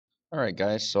All right,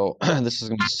 guys. So this is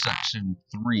going to be section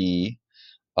 3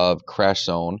 of Crash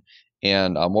Zone.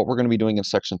 And what we're going to be doing in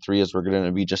section 3 is we're going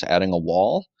to be just adding a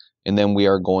wall. And then we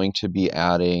are going to be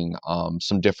adding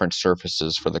some different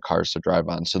surfaces for the cars to drive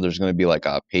on. So there's going to be like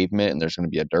a pavement and there's going to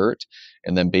be a dirt.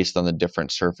 And then based on the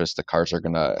different surface, the cars are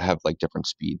going to have like different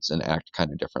speeds and act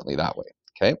kind of differently that way.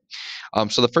 Okay.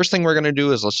 So the first thing we're going to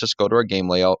do is let's just go to our game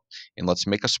layout and let's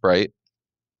make a sprite.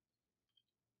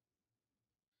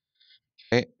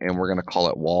 Okay. And we're going to call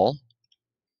it wall.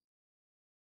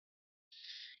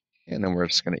 And then we're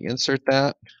just going to insert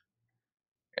that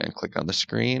and click on the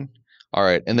screen. All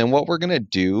right, and then what we're going to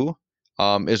do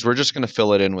is we're just going to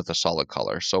fill it in with a solid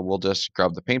color. So we'll just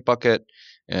grab the paint bucket,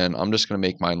 and I'm just going to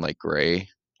make mine like gray.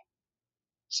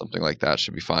 Something like that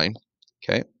should be fine.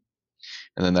 Okay,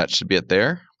 and then that should be it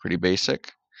there. Pretty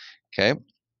basic. Okay.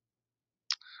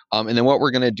 And then what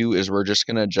we're going to do is we're just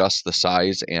going to adjust the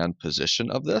size and position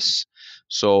of this.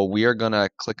 So we are going to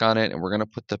click on it, and we're going to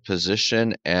put the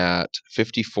position at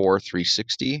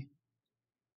 54,360.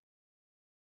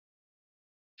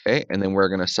 Okay, and then we're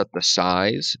going to set the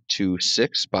size to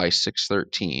 6 by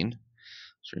 613.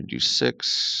 So we're going to do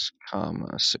 6,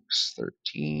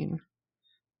 613.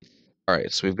 All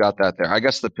right, so we've got that there. I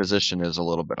guess the position is a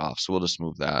little bit off, so we'll just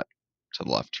move that to the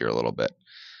left here a little bit.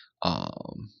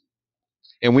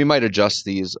 And we might adjust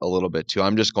these a little bit too.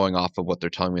 I'm just going off of what they're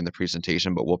telling me in the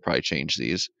presentation, but we'll probably change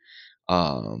these.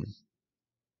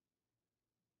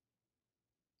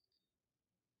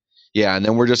 Yeah, and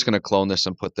then we're just going to clone this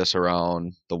and put this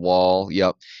around the wall.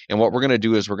 Yep. And what we're going to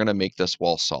do is we're going to make this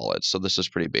wall solid. So this is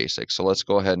pretty basic. So let's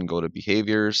go ahead and go to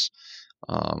behaviors,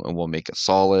 and we'll make it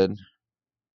solid.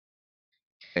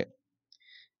 Okay.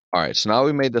 All right, so now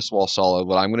we made this wall solid.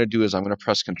 What I'm going to do is I'm going to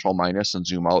press Control minus and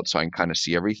zoom out so I can kind of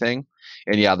see everything.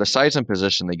 And yeah, the size and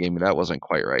position they gave me, that wasn't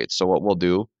quite right. So what we'll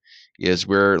do is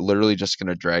we're literally just going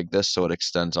to drag this so it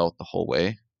extends out the whole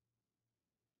way.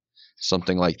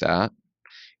 Something like that.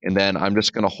 And then I'm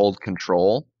just going to hold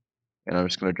Control, and I'm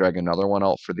just going to drag another one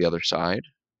out for the other side.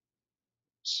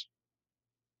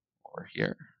 Over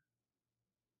here.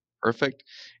 Perfect.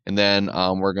 And then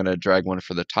we're going to drag one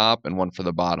for the top and one for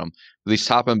the bottom. These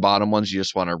top and bottom ones, you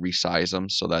just want to resize them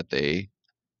so that they,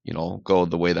 go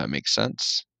the way that makes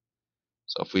sense.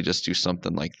 So if we just do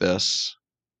something like this,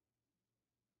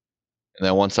 and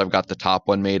then once I've got the top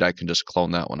one made, I can just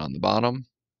clone that one on the bottom.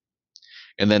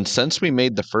 And then since we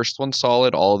made the first one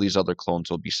solid, all of these other clones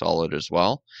will be solid as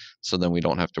well. So then we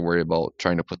don't have to worry about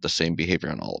trying to put the same behavior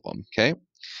on all of them. Okay.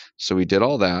 So we did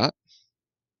all that.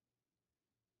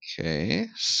 Okay.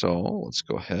 So let's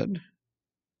go ahead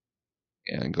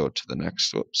and go to the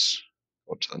next, whoops,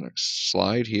 go to the next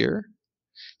slide here.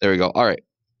 There we go. All right.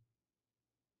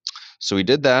 So we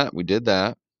did that. We did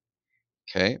that.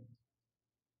 Okay.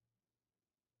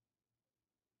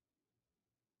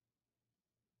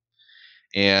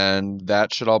 And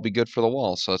that should all be good for the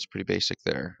wall. So that's pretty basic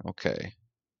there. Okay.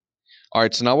 All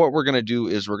right, so now what we're going to do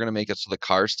is we're going to make it so the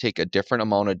cars take a different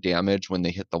amount of damage when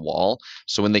they hit the wall.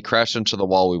 So when they crash into the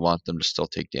wall, we want them to still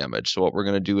take damage. So what we're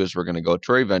going to do is we're going to go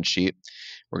to our event sheet.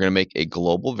 We're going to make a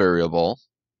global variable,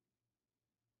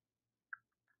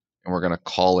 and we're going to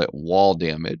call it wall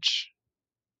damage.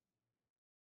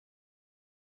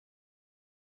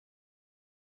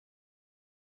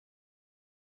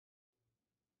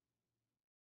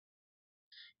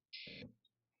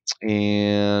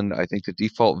 And I think the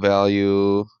default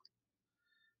value,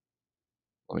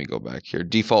 let me go back here.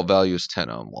 Default value is 10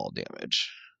 on wall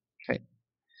damage. Okay,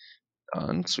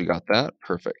 done. So we got that.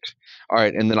 Perfect. All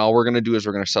right, and then all we're going to do is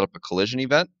we're going to set up a collision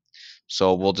event.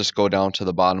 So we'll just go down to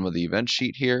the bottom of the event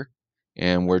sheet here,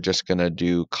 and we're just going to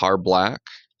do car black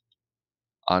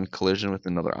on collision with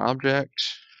another object.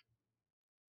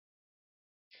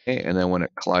 Okay, and then when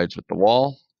it collides with the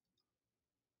wall.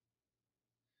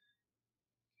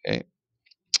 Okay,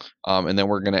 and then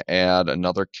we're going to add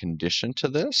another condition to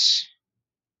this.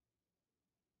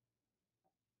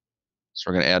 So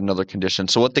we're going to add another condition.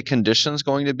 So what the condition is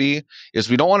going to be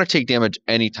is we don't want to take damage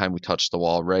anytime we touch the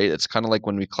wall, right? It's kind of like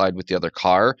when we collide with the other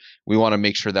car. We want to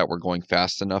make sure that we're going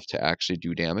fast enough to actually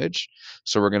do damage.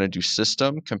 So we're going to do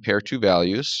system compare two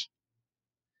values.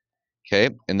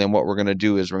 Okay, and then what we're going to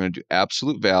do is we're going to do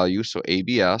absolute value, so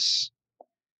ABS,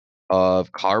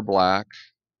 of car black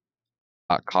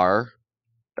car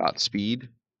speed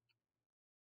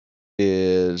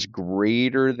is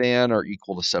greater than or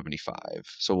equal to 75.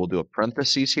 So we'll do a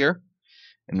parentheses here,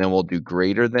 and then we'll do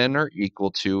greater than or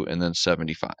equal to, and then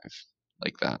 75,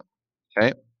 like that.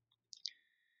 Okay.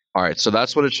 All right, so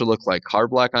that's what it should look like. Car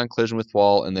black on collision with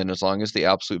wall, and then as long as the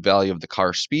absolute value of the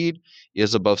car speed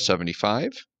is above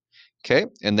 75. Okay,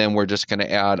 and then we're just going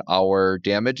to add our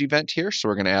damage event here. So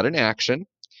we're going to add an action,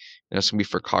 and it's going to be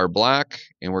for car black,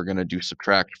 and we're going to do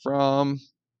subtract from,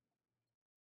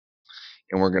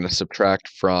 and we're going to subtract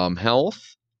from health.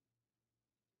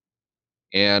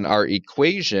 And our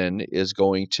equation is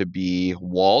going to be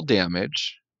wall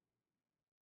damage.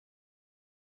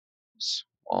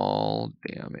 Wall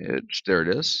damage, there it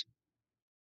is.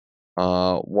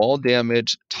 Wall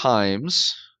damage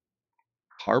times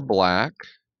car black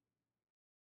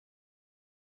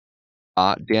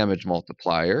damage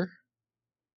multiplier,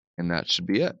 and that should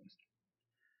be it.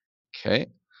 Okay,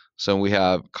 so we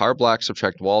have car black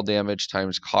subtract wall damage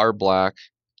times car black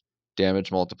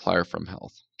damage multiplier from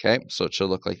health. Okay, so it should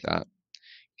look like that.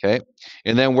 Okay,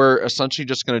 and then we're essentially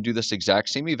just going to do this exact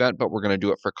same event, but we're going to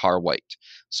do it for car white.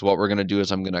 So what we're going to do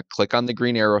is I'm going to click on the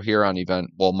green arrow here on event.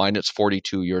 Well, mine it's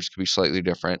 42, yours could be slightly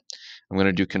different. I'm going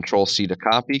to do Control C to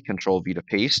copy, Control V to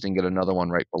paste, and get another one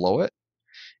right below it.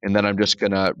 And then I'm just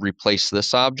going to replace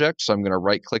this object. So I'm going to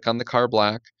right click on the car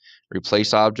black,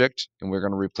 replace object, and we're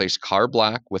going to replace car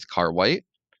black with car white.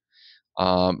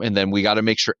 And then we got to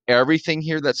make sure everything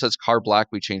here that says car black,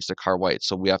 we change to car white.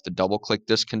 So we have to double click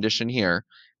this condition here.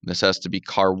 And this has to be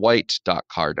car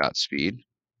white.car.speed.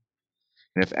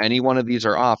 And if any one of these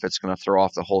are off, it's going to throw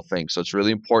off the whole thing. So it's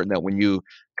really important that when you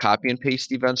copy and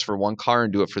paste events for one car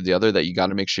and do it for the other, that you got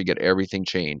to make sure you get everything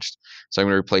changed. So I'm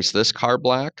going to replace this car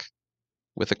black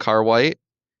with a car white.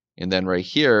 And then right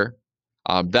here,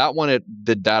 that one, it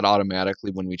did that automatically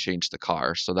when we changed the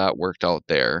car. So that worked out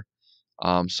there.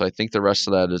 So I think the rest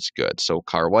of that is good. So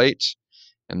car white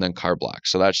and then car black.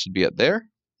 So that should be it there.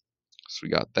 So we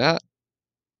got that.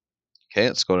 Okay,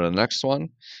 let's go to the next one.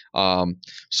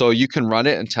 So you can run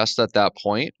it and test at that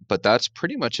point, but that's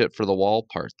pretty much it for the wall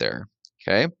part there.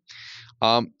 Okay.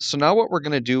 So now what we're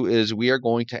going to do is we are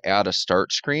going to add a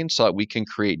start screen so that we can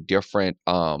create different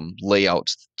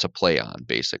layouts to play on,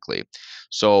 basically.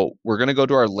 So we're going to go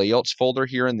to our layouts folder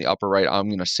here in the upper right. I'm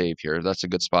going to save here. That's a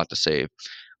good spot to save.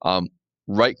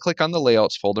 Right click on the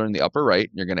layouts folder in the upper right.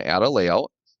 You're going to add a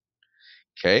layout.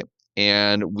 Okay.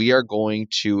 And we are going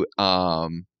to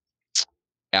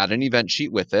add an event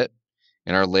sheet with it.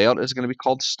 And our layout is going to be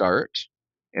called start.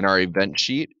 And our event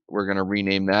sheet, we're going to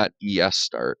rename that ES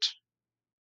start.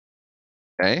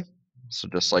 Okay. So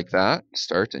just like that,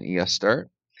 start and ES start.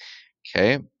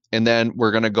 Okay. And then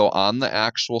we're going to go on the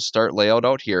actual start layout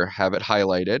out here, have it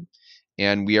highlighted.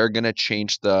 And we are going to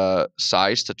change the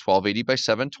size to 1280 by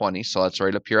 720. So that's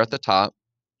right up here at the top,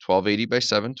 1280 by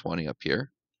 720 up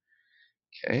here.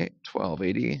 Okay,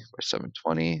 1280 by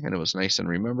 720, and it was nice and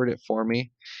remembered it for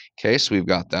me. Okay, so we've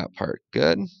got that part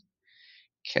good.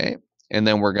 Okay, and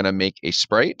then we're going to make a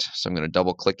sprite. So I'm going to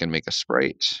double click and make a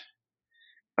sprite.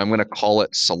 I'm going to call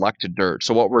it select dirt.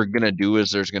 So what we're going to do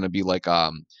is there's going to be like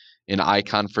an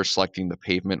icon for selecting the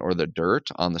pavement or the dirt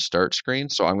on the start screen.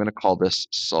 So I'm going to call this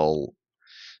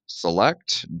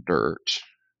select dirt.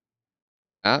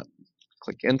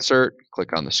 Click insert,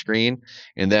 click on the screen,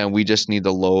 and then we just need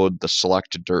to load the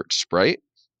select dirt sprite.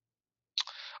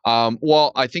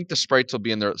 Well, I think the sprites will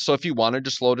be in there. So if you want to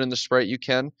just load in the sprite, you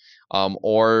can,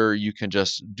 or you can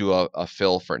just do a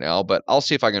fill for now, but I'll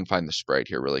see if I can find the sprite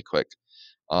here really quick.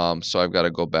 So I've got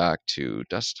to go back to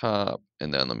desktop,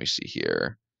 and then let me see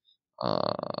here.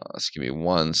 Let's give me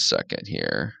 1 second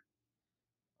here.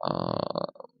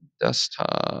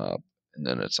 Desktop, and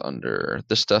then it's under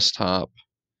this desktop,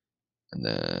 and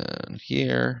then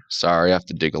here. Sorry, I have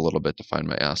to dig a little bit to find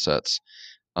my assets.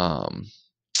 And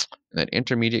then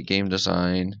intermediate game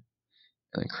design,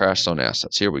 and then crash zone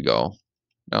assets. Here we go.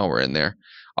 Now we're in there.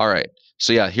 All right.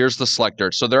 So yeah, here's the select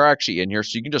dirt. So they're actually in here,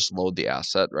 so you can just load the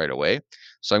asset right away.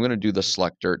 So I'm going to do the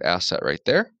select dirt asset right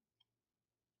there.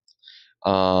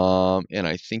 And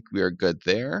I think we are good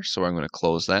there. So I'm going to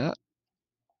close that.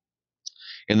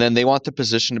 And then they want the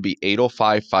position to be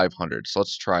 805, 500. So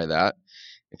let's try that.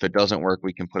 If it doesn't work,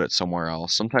 we can put it somewhere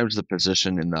else. Sometimes the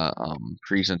position in the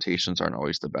presentations aren't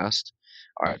always the best.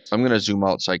 All right, so I'm going to zoom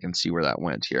out so I can see where that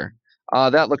went here.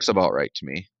 That looks about right to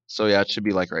me. So yeah, it should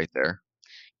be like right there.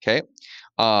 Okay.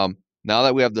 Now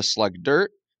that we have the select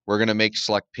dirt, we're going to make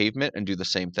select pavement and do the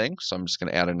same thing. So I'm just going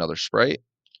to add another sprite,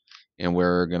 and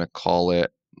we're going to call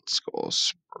it, let's go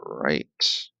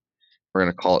sprite. We're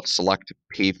going to call it select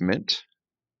pavement.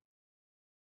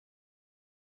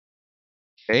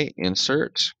 Okay,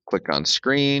 insert, click on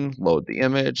screen, load the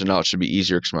image, and now it should be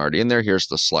easier because I'm already in there. Here's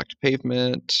the select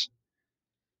pavement.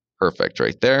 Perfect,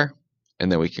 right there.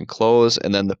 And then we can close,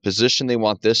 and then the position they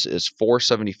want this is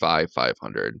 475,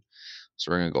 500.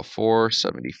 So we're going to go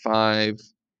 475,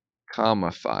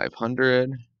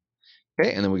 500.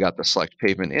 Okay, and then we got the select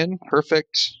pavement in.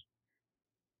 Perfect.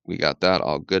 We got that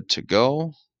all good to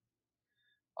go.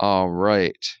 All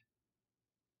right.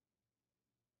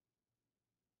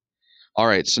 All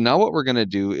right, so now what we're going to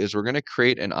do is we're going to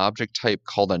create an object type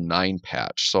called a 9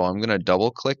 patch. So I'm going to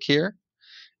double click here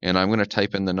and I'm going to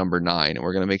type in the number 9 and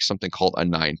we're going to make something called a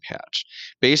 9 patch.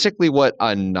 Basically what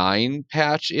a 9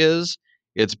 patch is,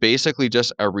 it's basically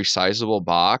just a resizable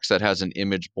box that has an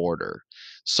image border.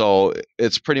 So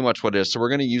it's pretty much what it is. So we're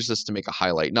going to use this to make a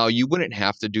highlight. Now you wouldn't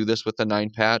have to do this with a 9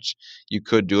 patch. You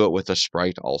could do it with a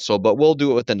sprite also, but we'll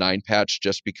do it with the 9 patch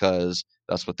just because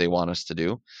that's what they want us to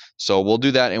do. So we'll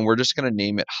do that and we're just going to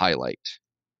name it highlight.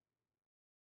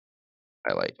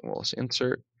 Highlight. We'll just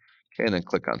insert. Okay, and then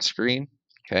click on screen.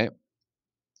 Okay.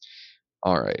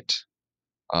 All right.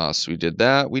 So we did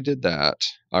that. We did that.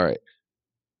 All right.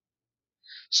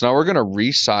 So now we're going to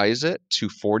resize it to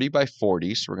 40 by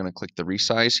 40. So we're going to click the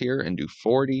resize here and do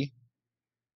 40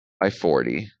 by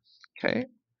 40. Okay.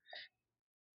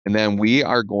 And then we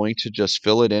are going to just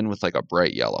fill it in with like a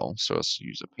bright yellow. So let's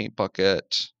use a paint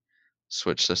bucket,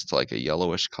 switch this to like a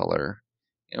yellowish color,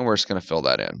 and we're just going to fill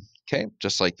that in. Okay.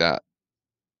 Just like that.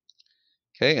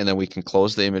 Okay. And then we can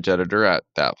close the image editor at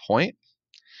that point.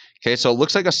 Okay. So it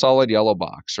looks like a solid yellow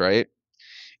box, right?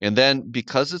 And then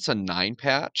because it's a 9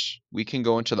 patch, we can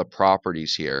go into the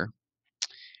properties here.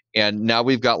 And now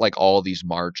we've got like all these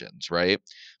margins, right?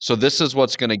 So this is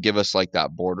what's going to give us like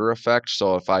that border effect.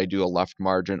 So if I do a left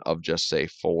margin of just say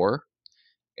 4,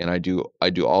 and I do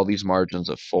all these margins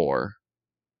of 4,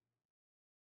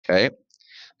 okay?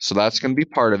 So that's going to be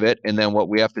part of it. And then what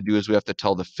we have to do is we have to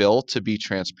tell the fill to be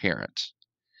transparent.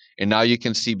 And now you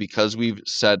can see because we've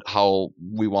said how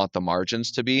we want the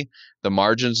margins to be, the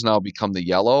margins now become the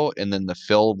yellow, and then the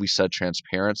fill we said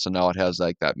transparent, so now it has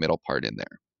like that middle part in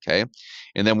there, okay?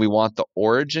 And then we want the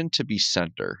origin to be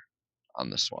center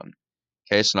on this one.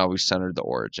 Okay, so now we've centered the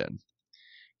origin.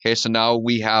 Okay, so now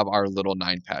we have our little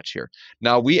 9 patch here.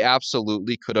 Now we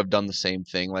absolutely could have done the same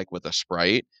thing like with a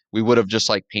sprite. We would have just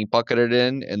like paint bucketed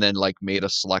in and then like made a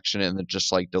selection and then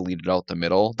just like deleted out the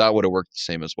middle. That would have worked the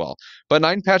same as well. But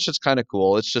 9 patch is kind of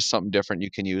cool. It's just something different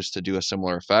you can use to do a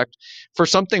similar effect. For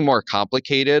something more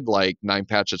complicated, like 9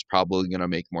 patch is probably going to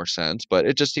make more sense, but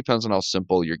it just depends on how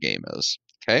simple your game is.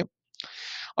 Okay.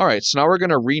 All right, so now we're going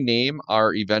to rename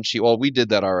our event sheet. Well, we did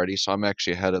that already, so I'm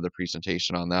actually ahead of the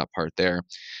presentation on that part there.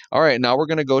 All right, now we're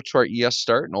going to go to our ES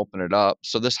Start and open it up.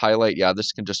 So this highlight, yeah,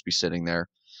 this can just be sitting there.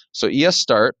 So ES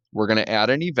Start, we're going to add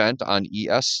an event on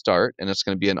ES Start, and it's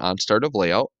going to be an on start of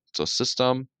layout. So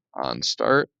system on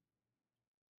start.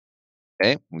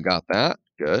 Okay, we got that.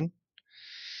 Good.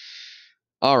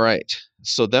 All right,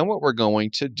 so then what we're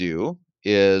going to do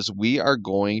is we are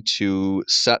going to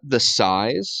set the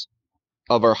size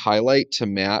of our highlight to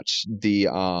match the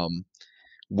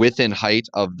width and height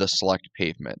of the select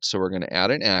pavement. So we're going to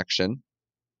add an action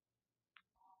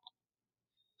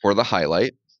for the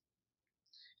highlight,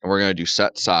 and we're going to do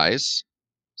set size.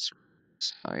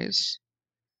 Size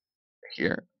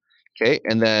here. Okay,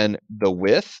 and then the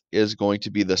width is going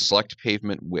to be the select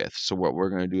pavement width. So what we're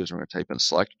going to do is we're going to type in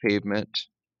select pavement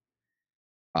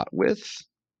width,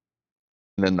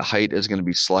 and then the height is going to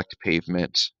be select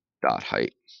pavement dot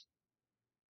height.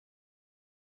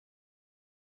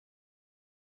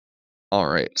 All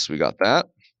right, so we got that.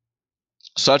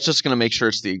 So that's just going to make sure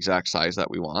it's the exact size that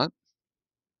we want.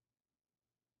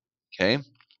 Okay.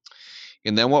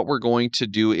 And then what we're going to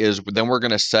do is then we're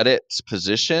going to set its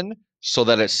position so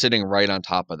that it's sitting right on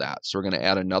top of that. So we're going to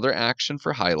add another action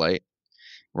for highlight.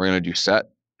 We're going to do set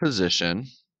position.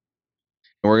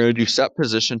 And we're going to do set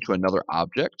position to another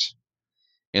object.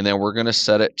 And then we're going to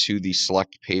set it to the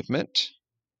select pavement.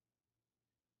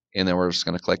 And then we're just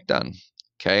going to click done.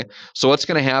 Okay. So what's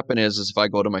going to happen is if I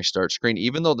go to my start screen,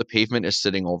 even though the pavement is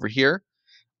sitting over here,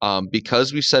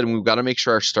 because we said we've got to make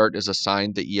sure our start is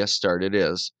assigned the ES start, it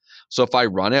is. So if I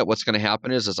run it, what's going to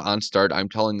happen is on start, I'm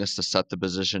telling this to set the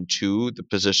position to the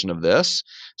position of this.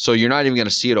 So you're not even going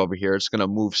to see it over here. It's going to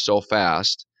move so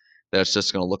fast that it's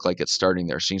just going to look like it's starting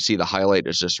there. So you can see the highlight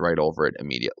is just right over it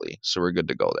immediately. So we're good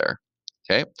to go there.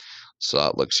 Okay. So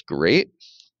that looks great.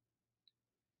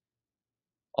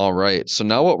 All right. So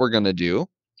now what we're going to do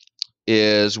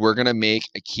is we're going to make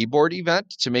a keyboard event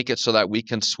to make it so that we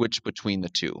can switch between the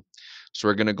two. So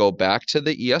we're going to go back to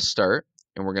the ES Start,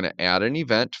 and we're going to add an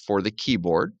event for the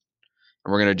keyboard.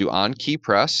 And we're going to do on key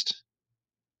pressed.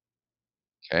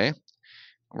 Okay.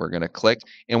 We're going to click.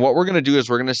 And what we're going to do is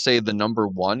we're going to say the number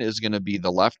 1 is going to be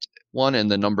the left one, and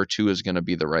the number 2 is going to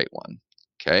be the right one.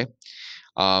 Okay.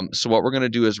 So what we're going to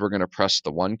do is we're going to press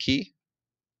the 1 key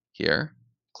here,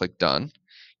 click done.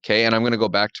 Okay, and I'm going to go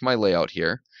back to my layout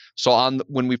here. So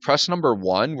when we press number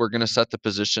 1, we're going to set the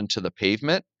position to the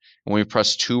pavement, When we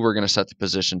press 2, we're going to set the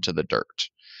position to the dirt.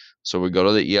 So we go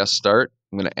to the ES start.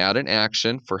 I'm going to add an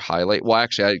action for highlight. Well,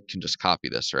 actually, I can just copy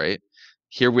this, right?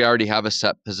 Here we already have a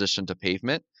set position to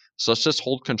pavement. So let's just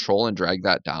hold control and drag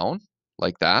that down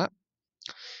like that.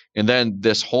 And then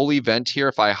this whole event here,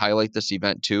 if I highlight this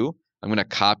event too, I'm going to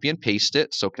copy and paste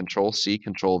it. So Control C,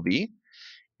 Control V.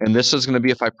 And this is going to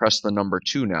be if I press the number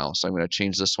 2 now. So I'm going to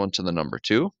change this one to the number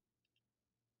 2.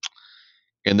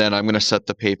 And then I'm going to set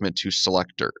the pavement to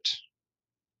select dirt.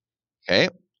 Okay.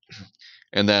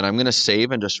 And then I'm going to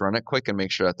save and just run it quick and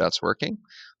make sure that that's working.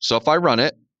 So if I run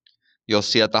it, you'll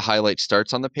see that the highlight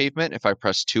starts on the pavement. If I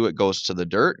press 2, it goes to the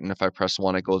dirt. And if I press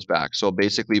 1, it goes back. So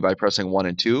basically by pressing 1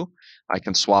 and 2, I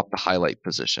can swap the highlight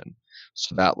position.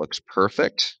 So that looks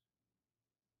perfect.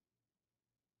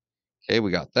 Okay,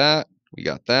 we got that. We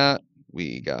got that.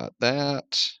 We got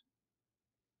that.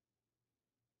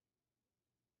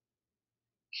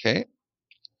 Okay.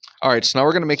 All right, so now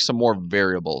we're going to make some more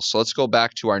variables. So let's go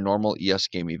back to our normal ES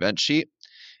game event sheet.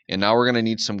 And now we're going to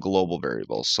need some global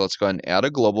variables. So let's go ahead and add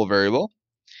a global variable.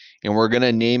 And we're going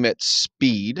to name it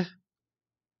speed. And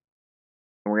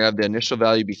we're going to have the initial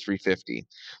value be 350.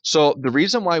 So the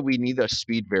reason why we need a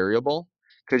speed variable,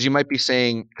 because you might be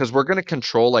saying, because we're going to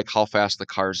control like how fast the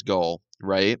cars go,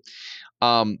 right?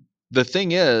 The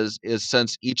thing is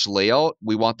since each layout,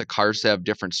 we want the cars to have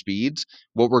different speeds.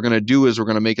 What we're going to do is we're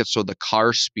going to make it so the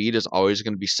car speed is always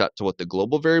going to be set to what the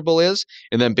global variable is.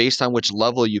 And then based on which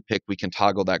level you pick, we can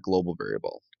toggle that global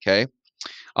variable. Okay.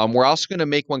 We're also going to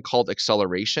make one called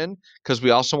acceleration because we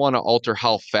also want to alter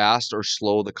how fast or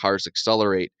slow the cars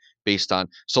accelerate based on,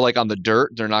 so like on the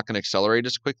dirt, they're not going to accelerate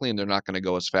as quickly and they're not going to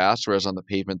go as fast, whereas on the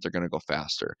pavement, they're going to go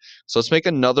faster. So let's make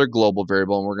another global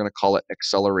variable and we're going to call it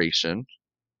acceleration.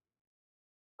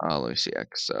 Let me see,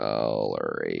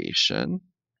 acceleration.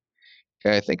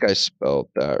 Okay, I think I spelled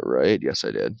that right. Yes, I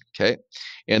did. Okay,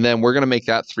 and then we're going to make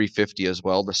that 350 as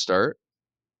well to start.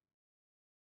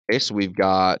 Okay, so we've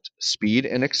got speed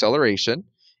and acceleration,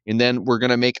 and then we're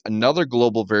going to make another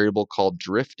global variable called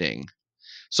drifting.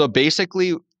 So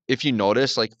basically, if you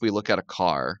notice, like if we look at a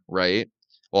car, right?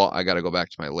 Well, I got to go back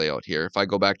to my layout here. If I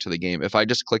go back to the game, if I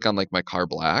just click on like my car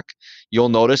black, you'll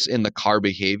notice in the car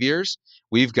behaviors,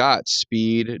 we've got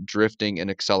speed, drifting,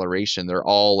 and acceleration. They're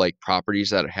all like properties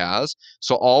that it has.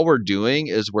 So all we're doing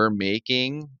is we're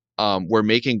making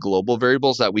global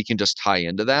variables that we can just tie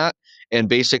into that. And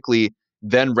basically,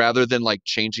 then rather than like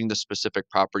changing the specific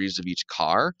properties of each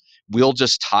car, we'll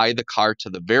just tie the car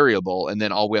to the variable, and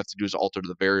then all we have to do is alter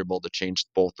the variable to change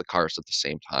both the cars at the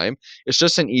same time. It's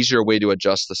just an easier way to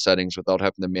adjust the settings without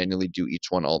having to manually do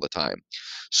each one all the time.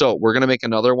 So we're going to make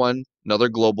another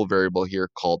global variable here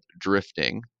called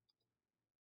drifting.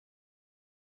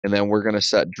 And then we're going to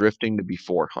set drifting to be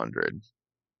 400.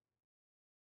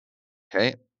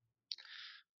 Okay.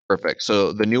 Perfect.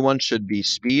 So the new one should be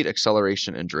speed,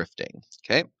 acceleration, and drifting.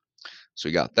 Okay. So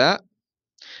we got that.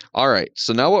 All right.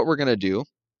 So now what we're going to do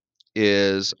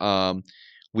is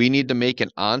we need to make an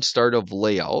on start of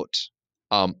layout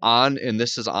and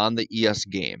this is on the ES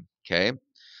game. Okay.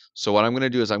 So what I'm going to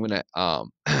do is I'm going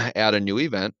to add a new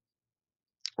event.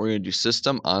 We're going to do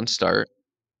system on start.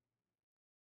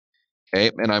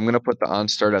 Okay. And I'm going to put the on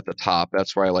start at the top.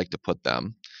 That's where I like to put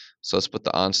them. So let's put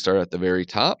the on start at the very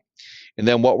top. And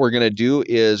then what we're going to do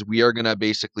is we are going to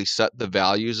basically set the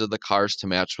values of the cars to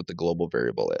match what the global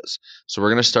variable is. So we're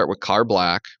going to start with car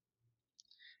black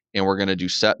and we're going to do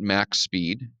set max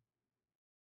speed.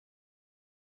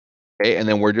 Okay, and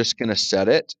then we're just going to set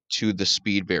it to the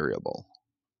speed variable.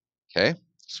 Okay,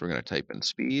 so we're going to type in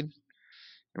speed,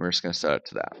 and we're just going to set it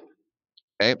to that.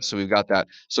 Okay, so we've got that.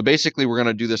 So basically, we're going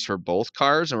to do this for both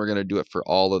cars, and we're going to do it for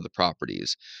all of the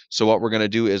properties. So what we're going to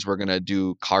do is we're going to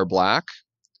do car black,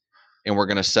 and we're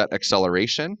going to set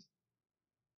acceleration.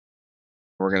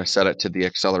 We're going to set it to the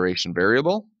acceleration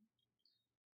variable.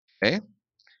 Okay,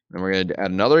 and we're going to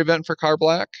add another event for car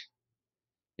black,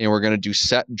 and we're going to do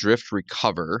set drift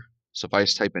recover. So if I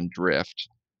just type in drift,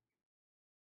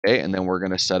 okay, and then we're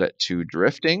going to set it to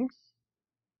drifting.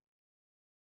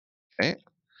 Okay,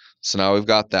 so now we've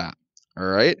got that. All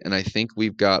right, and I think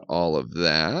we've got all of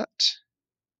that.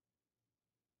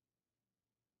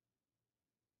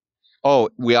 Oh,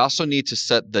 we also need to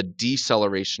set the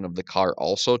deceleration of the car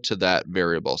also to that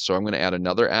variable. So I'm going to add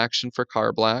another action for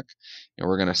car black, and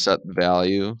we're going to set the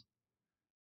value.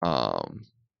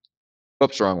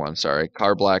 Oops, wrong one. Sorry.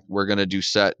 Car black, we're going to do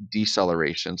set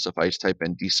deceleration. So if I just type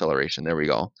in deceleration, there we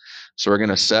go. So we're going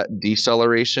to set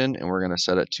deceleration, and we're going to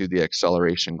set it to the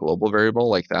acceleration global variable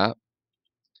like that.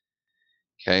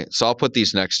 Okay, so I'll put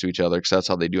these next to each other because that's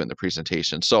how they do it in the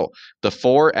presentation. So the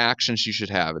 4 actions you should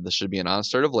have, and this should be an on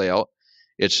start of layout,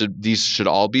 These should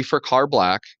all be for car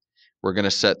black. We're going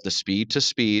to set the speed to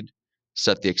speed,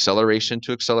 set the acceleration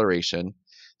to acceleration,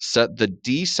 set the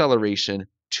deceleration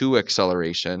to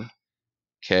acceleration,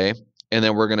 okay? And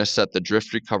then we're going to set the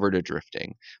drift recover to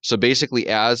drifting. So basically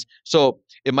so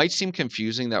it might seem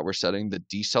confusing that we're setting the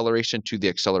deceleration to the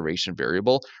acceleration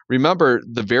variable. Remember,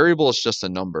 the variable is just a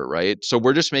number, right? So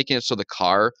we're just making it so the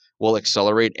car will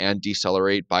accelerate and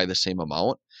decelerate by the same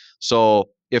amount. So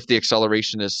if the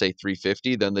acceleration is, say,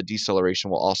 350, then the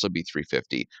deceleration will also be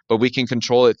 350. But we can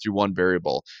control it through one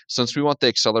variable. Since we want the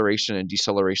acceleration and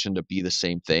deceleration to be the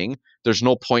same thing, there's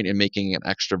no point in making an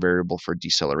extra variable for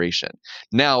deceleration.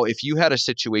 Now, if you had a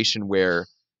situation where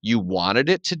you wanted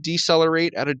it to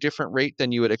decelerate at a different rate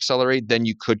than you would accelerate, then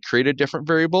you could create a different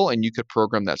variable and you could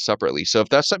program that separately. So if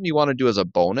that's something you want to do as a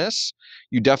bonus,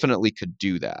 you definitely could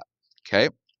do that. Okay.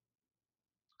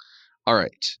 All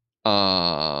right.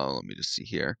 Let me just see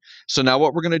here. So now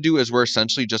what we're going to do is we're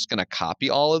essentially just going to copy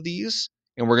all of these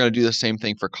and we're going to do the same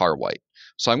thing for car white.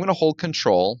 So I'm going to hold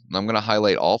control and I'm going to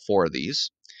highlight all 4 of these.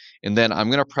 And then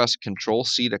I'm going to press Control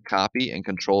C to copy and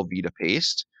Control V to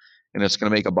paste. And it's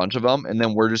going to make a bunch of them. And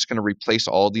then we're just going to replace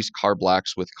all these car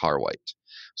blacks with car white.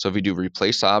 So if we do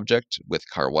replace object with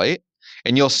car white,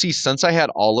 and you'll see since I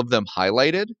had all of them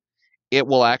highlighted, it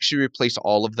will actually replace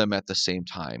all of them at the same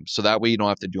time. So that way you don't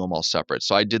have to do them all separate.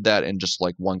 So I did that in just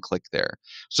like one click there.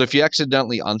 So if you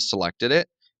accidentally unselected it,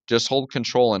 just hold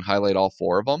control and highlight all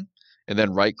 4 of them and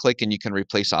then right click and you can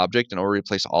replace object and it'll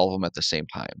replace all of them at the same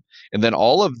time. And then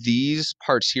all of these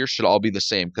parts here should all be the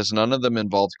same because none of them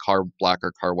involved car black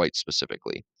or car white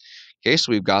specifically. Okay,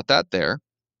 so we've got that there.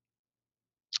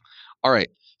 All right,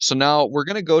 so now we're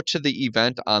going to go to the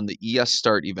event on the ES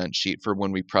start event sheet for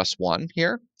when we press 1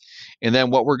 here. And then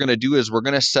what we're going to do is we're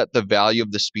going to set the value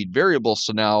of the speed variable.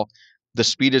 So now the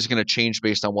speed is going to change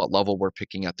based on what level we're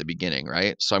picking at the beginning,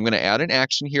 right? So I'm going to add an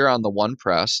action here on the 1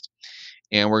 pressed,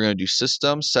 and we're going to do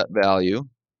system set value.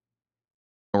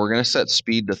 And we're going to set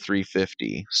speed to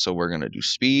 350. So we're going to do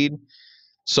speed.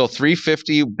 So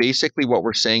 350, basically what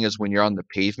we're saying is when you're on the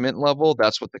pavement level,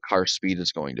 that's what the car speed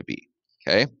is going to be,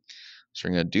 okay? So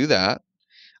we're going to do that.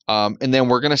 And then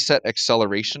we're going to set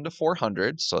acceleration to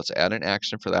 400. So let's add an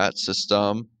action for that.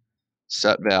 System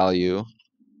set value. And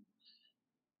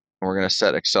we're going to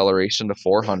set acceleration to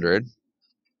 400.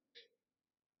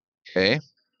 Okay.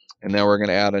 And then we're going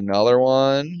to add another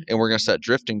one and we're going to set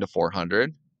drifting to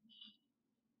 400.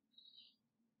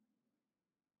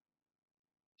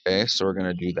 Okay. So we're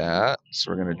going to do that. So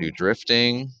we're going to do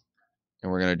drifting and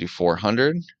we're going to do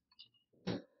 400.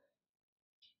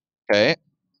 Okay.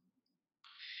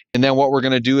 And then what we're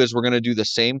going to do is we're going to do the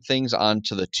same things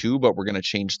onto the 2, but we're going to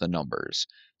change the numbers.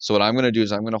 So what I'm going to do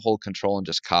is I'm going to hold control and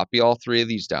just copy all 3 of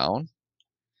these down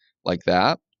like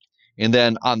that. And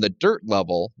then on the dirt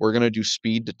level, we're going to do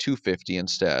speed to 250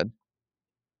 instead.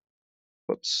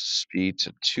 Whoops, speed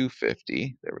to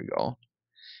 250. There we go.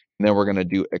 And then we're going to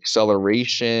do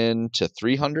acceleration to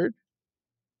 300.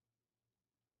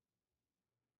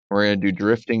 We're going to do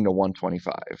drifting to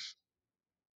 125.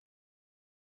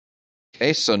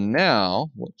 Okay, so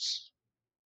now, whoops.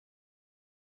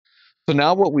 So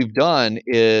now what we've done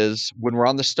is when we're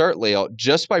on the start layout,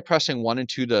 just by pressing 1 and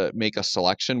 2 to make a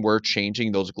selection, we're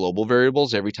changing those global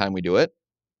variables every time we do it.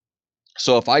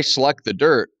 So if I select the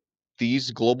dirt,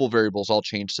 these global variables all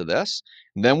change to this.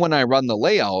 And then when I run the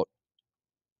layout,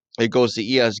 it goes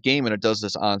to ES game and it does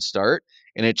this on start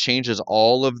and it changes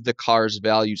all of the car's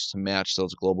values to match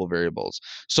those global variables.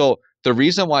 So the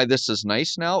reason why this is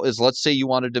nice now is let's say you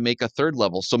wanted to make a 3rd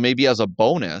level. So maybe as a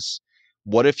bonus,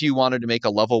 what if you wanted to make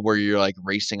a level where you're like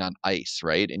racing on ice,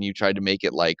 right? And you tried to make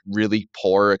it like really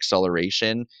poor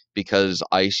acceleration because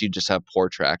ice, you just have poor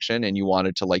traction and you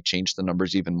wanted to like change the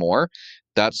numbers even more.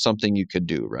 That's something you could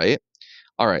do, right?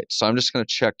 All right, so I'm just going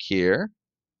to check here.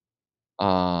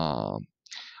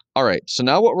 All right, so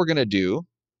now what we're going to do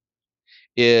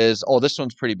is, oh, this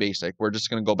one's pretty basic. We're just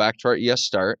going to go back to our ES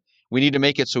start. We need to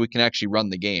make it so we can actually run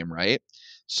the game, right?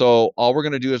 So all we're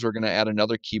going to do is we're going to add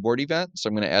another keyboard event. So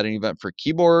I'm going to add an event for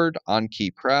keyboard on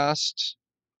key pressed.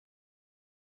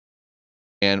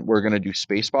 And we're going to do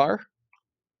spacebar.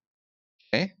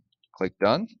 Okay, click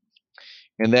done.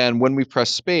 And then when we press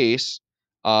space,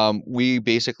 we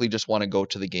basically just want to go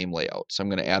to the game layout. So I'm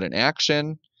going to add an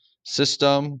action,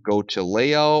 system, go to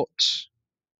layout,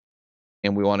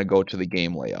 and we want to go to the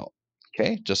game layout.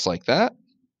 Okay, just like that.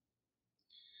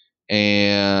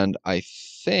 And I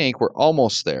think we're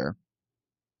almost there.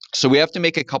 So we have to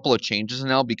make a couple of changes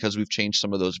now because we've changed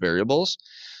some of those variables.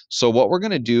 So what we're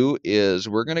going to do is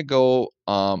we're going to go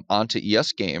onto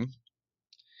ES game.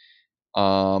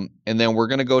 And then we're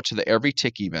going to go to the every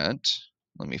tick event.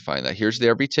 Let me find that. Here's the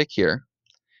every tick here.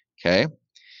 Okay.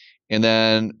 And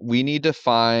then we need to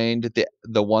find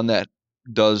the one that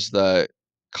does the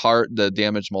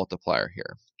damage multiplier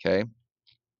here. Okay.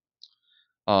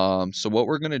 So what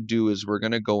we're going to do is we're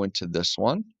going to go into this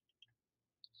one.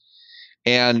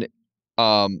 And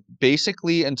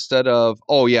basically instead of,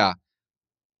 oh yeah,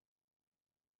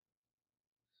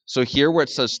 so here where it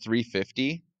says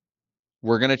 350,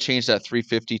 we're going to change that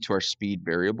 350 to our speed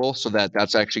variable so that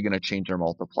that's actually going to change our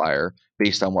multiplier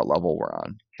based on what level we're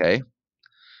on. Okay.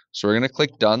 So we're going to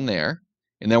click done there.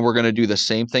 And then we're going to do the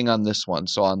same thing on this one.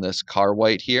 So on this car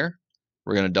white here,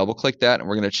 we're going to double click that and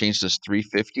we're going to change this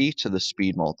 350 to the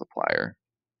speed multiplier.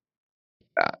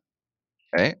 That.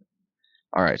 Okay.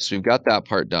 All right. So we've got that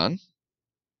part done.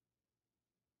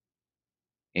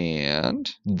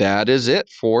 And that is it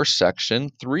for section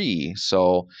 3.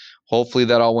 So hopefully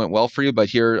that all went well for you. But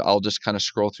here I'll just kind of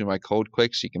scroll through my code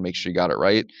quick so you can make sure you got it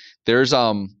right. There's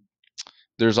also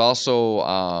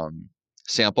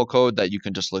sample code that you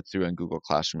can just look through in Google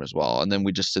Classroom as well. And then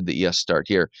we just did the ES start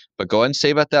here. But go ahead and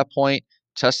save at that point,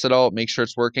 test it out, make sure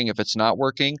it's working. If it's not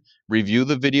working, review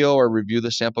the video or review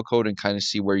the sample code and kind of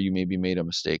see where you maybe made a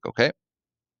mistake, okay?